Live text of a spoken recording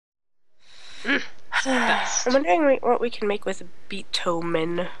It's the best. I'm wondering what we can make with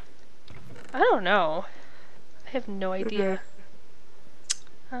bitumen. I don't know. I have no idea.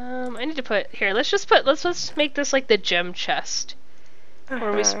 Mm-hmm. I need to put here. Let's just make this like the gem chest,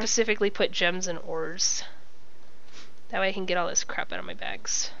 where we specifically put gems and ores. That way I can get all this crap out of my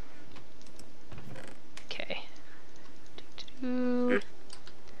bags. Okay. Ooh,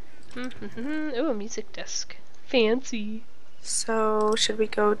 a music desk. Fancy. So, should we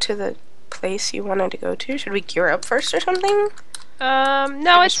go to the place you wanted to go to? Should we gear up first or something?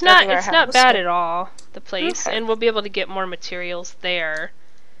 No, it's not. It's not bad at all. The place, Okay. and we'll be able to get more materials there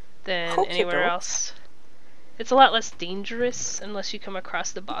than anywhere else. It's a lot less dangerous unless you come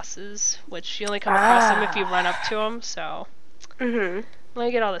across the bosses, which you only come across them if you run up to them. So, let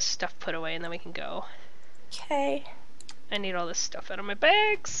me get all this stuff put away, and then we can go. Okay. I need all this stuff out of my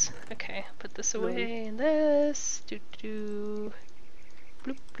bags. Okay, put this away and this. Bloop,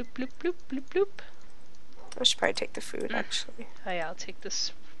 bloop, bloop, bloop, bloop, bloop. I should probably take the food, actually. Oh yeah, I'll take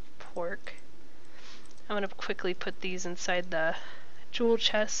this pork. I'm gonna quickly put these inside the jewel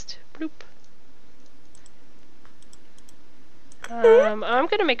chest. Bloop. I'm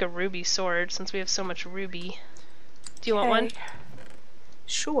gonna make a ruby sword since we have so much ruby. Do you want one?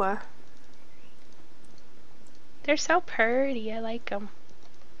 Sure. They're so pretty. I like them.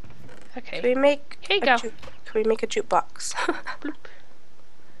 Okay. Can we make Here you go. Can we make a jukebox? Bloop.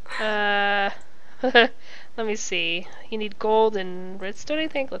 Let me see. You need gold and redstone, I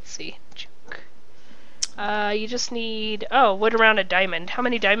think. Let's see. Juke. You just need wood around a diamond. How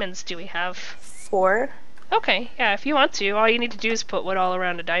many diamonds do we have? 4. Okay, yeah, if you want to, all you need to do is put wood all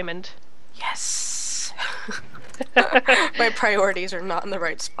around a diamond. Yes. My priorities are not in the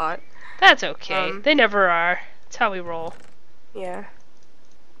right spot. That's okay. They never are. That's how we roll. Yeah.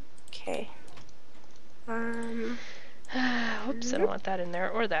 Okay. Oops, I don't want that in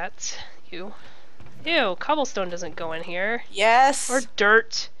there. Or that. Ew, cobblestone doesn't go in here. Yes. Or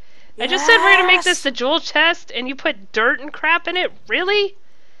dirt. Yes. I just said we're gonna make this the jewel chest, and you put dirt and crap in it? Really?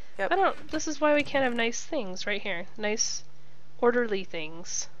 Yep. This is why we can't have nice things right here. Nice, orderly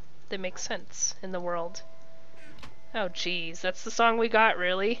things that make sense in the world. Oh geez, that's the song we got,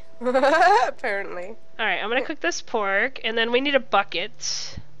 really? Apparently. Alright, I'm gonna cook this pork, and then we need a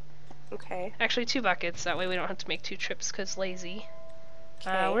bucket. Okay. Actually, 2 buckets, that way we don't have to make 2 trips, because lazy.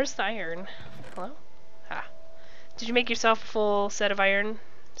 Okay. Where's the iron? Hello? Ah. Did you make yourself a full set of iron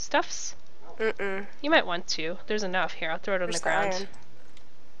stuffs? Mm-mm. You might want to. There's enough. Here, I'll throw it on the ground. Iron?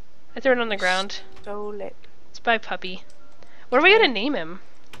 I threw it on the ground. Stole it. It's by Puppy. What are we gonna name him?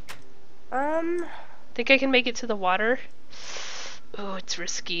 Think I can make it to the water? Oh, it's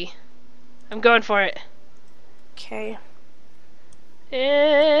risky. I'm going for it. Okay.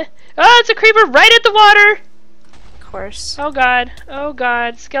 Oh, it's a creeper right at the water! Of course. Oh god. Oh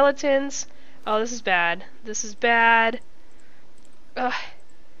god. Skeletons. Oh, this is bad. This is bad. Ugh.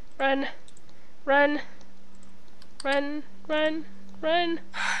 Run. Run. Run. Run. Run.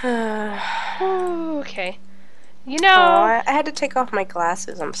 Ooh, okay. You know... I had to take off my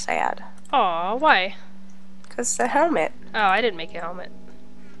glasses. I'm sad. Aw, why? Because the helmet. Oh, I didn't make a helmet.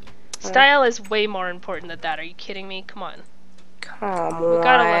 Style is way more important than that. Are you kidding me? Come on. Come on. We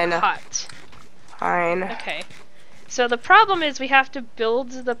gotta look hot. Fine. Okay. So the problem is we have to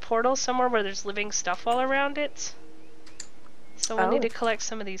build the portal somewhere where there's living stuff all around it. So we'll need to collect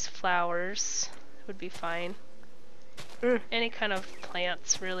some of these flowers. Would be fine. Any kind of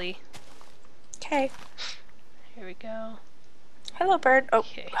plants, really. Okay. Here we go. Hello, bird. Oh,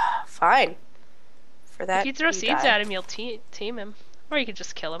 fine. For that, if you throw seeds at him, you'll team him. Or you could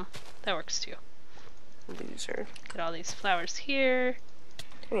just kill him. That works too. Loser. Get all these flowers here.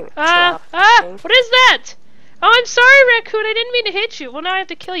 What is that? Oh, I'm sorry, Raccoon. I didn't mean to hit you. Well, now I have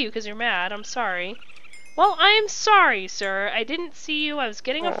to kill you because you're mad. I'm sorry. Well, I am sorry, sir. I didn't see you. I was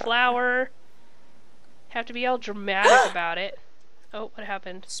getting a flower. Have to be all dramatic about it. Oh, what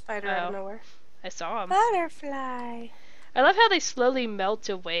happened? Spider out of nowhere. I saw him. Butterfly. I love how they slowly melt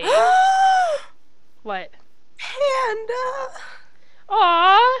away. What? Panda.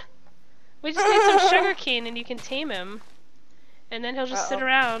 Aww. We just need some sugar cane and you can tame him. And then he'll just sit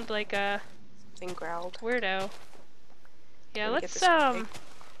around like a weirdo. Yeah, let's Alright,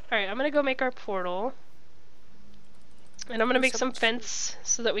 I'm gonna go make our portal. And I'm gonna make some fence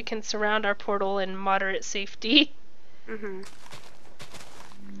so that we can surround our portal in moderate safety. Oops,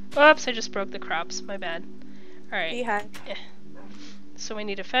 I just broke the crops, my bad. Alright. So we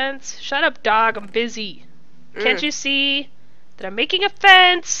need a fence. Shut up, dog, I'm busy. Can't you see that I'm making a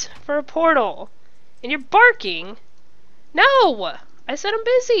fence for a portal? And you're barking? No! I said I'm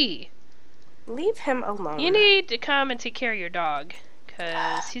busy! Leave him alone. You need to come and take care of your dog.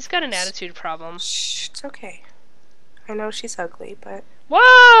 Because he's got an attitude problem. Shh, it's okay. I know she's ugly, but...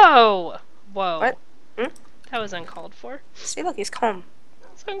 Whoa! Whoa. What? Hmm? That was uncalled for. See, look, he's calm.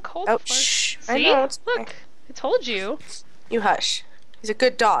 It's uncalled for. Shh. See? I know, look, okay. I told you. You hush. He's a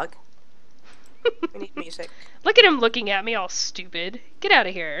good dog. We need music. Look at him looking at me all stupid. Get out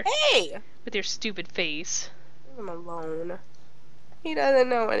of here. Hey! With your stupid face. Leave him alone. He doesn't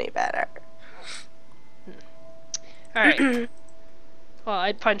know any better. Alright. Well,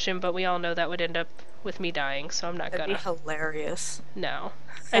 I'd punch him, but we all know that would end up with me dying, so I'm not gonna. That'd be hilarious. No.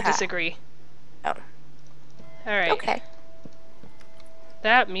 I disagree. Oh. Alright. Okay.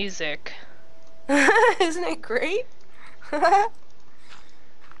 That music. Isn't it great?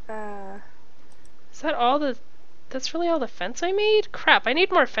 Is that all the... That's really all the fence I made? Crap, I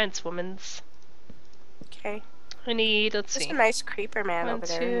need more fence, womans. Okay. I need, let's see. There's a nice creeper man over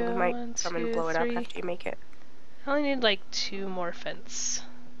there who might come and blow it up after you make it. I only need like 2 more fence.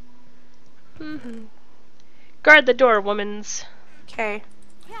 Guard the door, womans. Okay.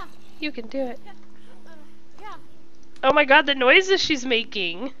 Yeah. You can do it. Yeah. Oh my god, the noises she's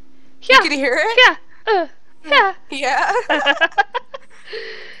making. Yeah. You can hear it? Yeah. Yeah. Yeah.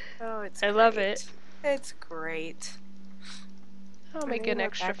 Oh, it's great. Love it. It's great. I'll make an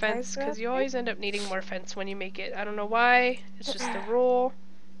extra fence, because you always end up needing more fence when you make it. I don't know why. It's just the rule.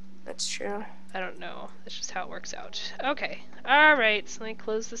 That's true. I don't know. That's just how it works out. Okay. Alright, so let me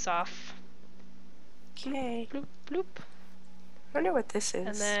close this off. Okay. Bloop, bloop. I wonder what this is.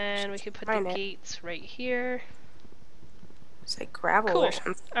 And then we could put the gates right here. It's like gravel or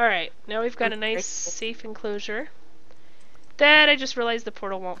something. Alright, now we've got a nice safe enclosure. That I just realized the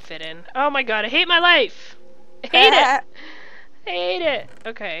portal won't fit in. Oh my god, I hate my life! I hate it! I hate it!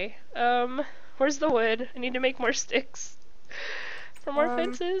 Okay, where's the wood? I need to make more sticks. For more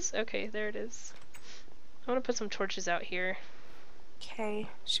fences? Okay, there it is. I want to put some torches out here. Okay,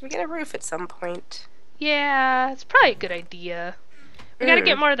 should we get a roof at some point? Yeah, it's probably a good idea. We gotta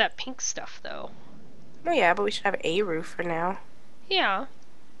get more of that pink stuff, though. Oh yeah, but we should have a roof for now. Yeah.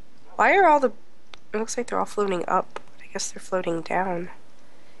 Why are all the... It looks like they're all floating up. I guess they're floating down.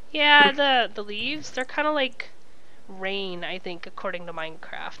 Yeah, the leaves, they're kind of like rain, I think, according to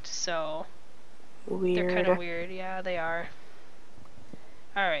Minecraft, so... Weird. They're kind of weird, yeah, they are.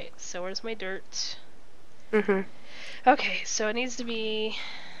 Alright, so where's my dirt? Okay, so it needs to be...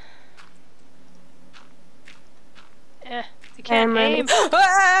 I can't aim!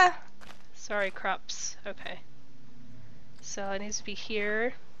 Sorry, crops. Okay. So it needs to be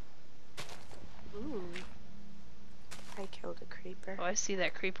here. Ooh. I killed a creeper. Oh, I see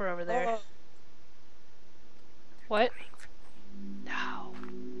that creeper over there. What? No.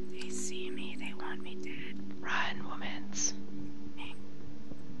 They see me. They want me dead. Run, womans.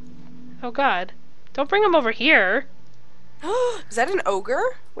 Oh god. Don't bring him over here. Is that an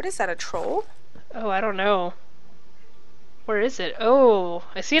ogre? What is that, a troll? Oh, I don't know. Where is it? Oh,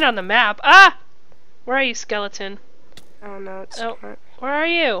 I see it on the map. Ah! Where are you, skeleton? Oh no, it's not. Where are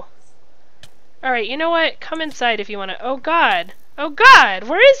you? Alright, you know what? Come inside if you want to. Oh god! Oh god!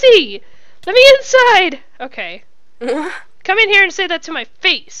 Where is he? Let me inside! Okay. Come in here and say that to my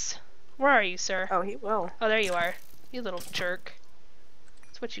face! Where are you, sir? Oh, he will. Oh, there you are. You little jerk.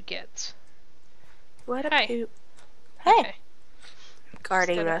 That's what you get. What a poop. Hey! Okay.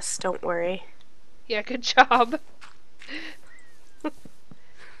 Guarding us, don't worry. Yeah, good job.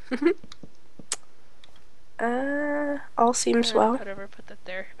 All seems well. Whatever, put that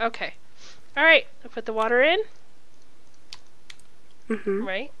there. Okay. Alright, I'll put the water in.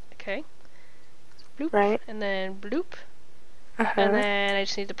 Right, okay. Bloop. Right. And then bloop. And then I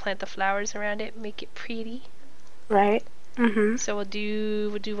just need to plant the flowers around it, make it pretty. Right. So we'll do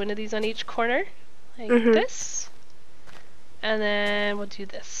one of these on each corner. Like this. And then we'll do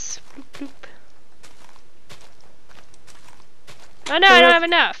this. Bloop, bloop. Oh no, I don't have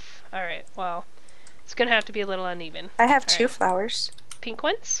enough! Alright, well, it's gonna have to be a little uneven. I have 2 flowers. Pink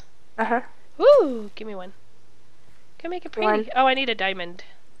ones? Uh-huh. Ooh, give me one. Can make it pretty. One. Oh, I need a diamond.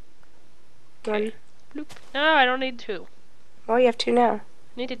 Okay. Bloop. No, I don't need 2. Well, you have 2 now. I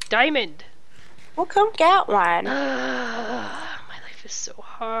need a diamond. Well, come get one. My life is so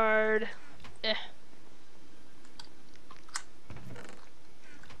hard.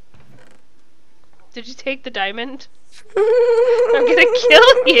 Did you take the diamond? I'm gonna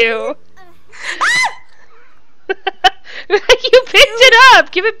kill you! You picked it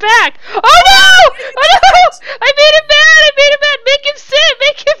up! Give it back! Oh no! Oh no! I made him mad! I made him mad! Make him sit!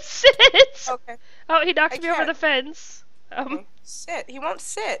 Make him sit! Okay. Oh, he knocked me over the fence. Okay. Sit. He won't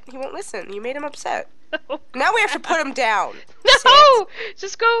sit. He won't listen. You made him upset. Oh, now we have to put him down. No! Sit.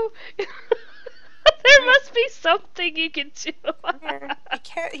 Just go. There must be something you can do. He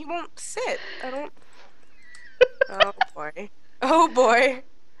can't. He won't sit. I don't. Oh boy. Oh boy.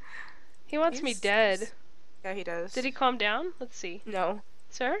 He wants me dead. Yeah, he does. Did he calm down? Let's see. No.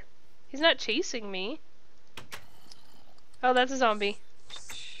 Sir? He's not chasing me. Oh, that's a zombie.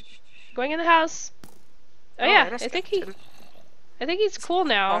 Going in the house. Oh yeah, I think he's cool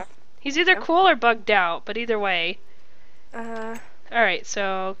now. He's either cool or bugged out, but either way. Alright,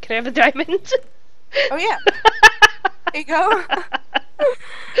 so can I have a diamond? Oh yeah. There you go.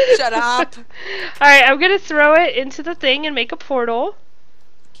 Shut up. Alright, I'm gonna throw it into the thing and make a portal.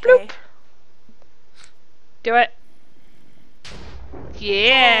 Okay. Bloop. Do it.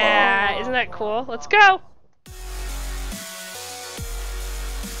 Yeah! Isn't that cool? Let's go!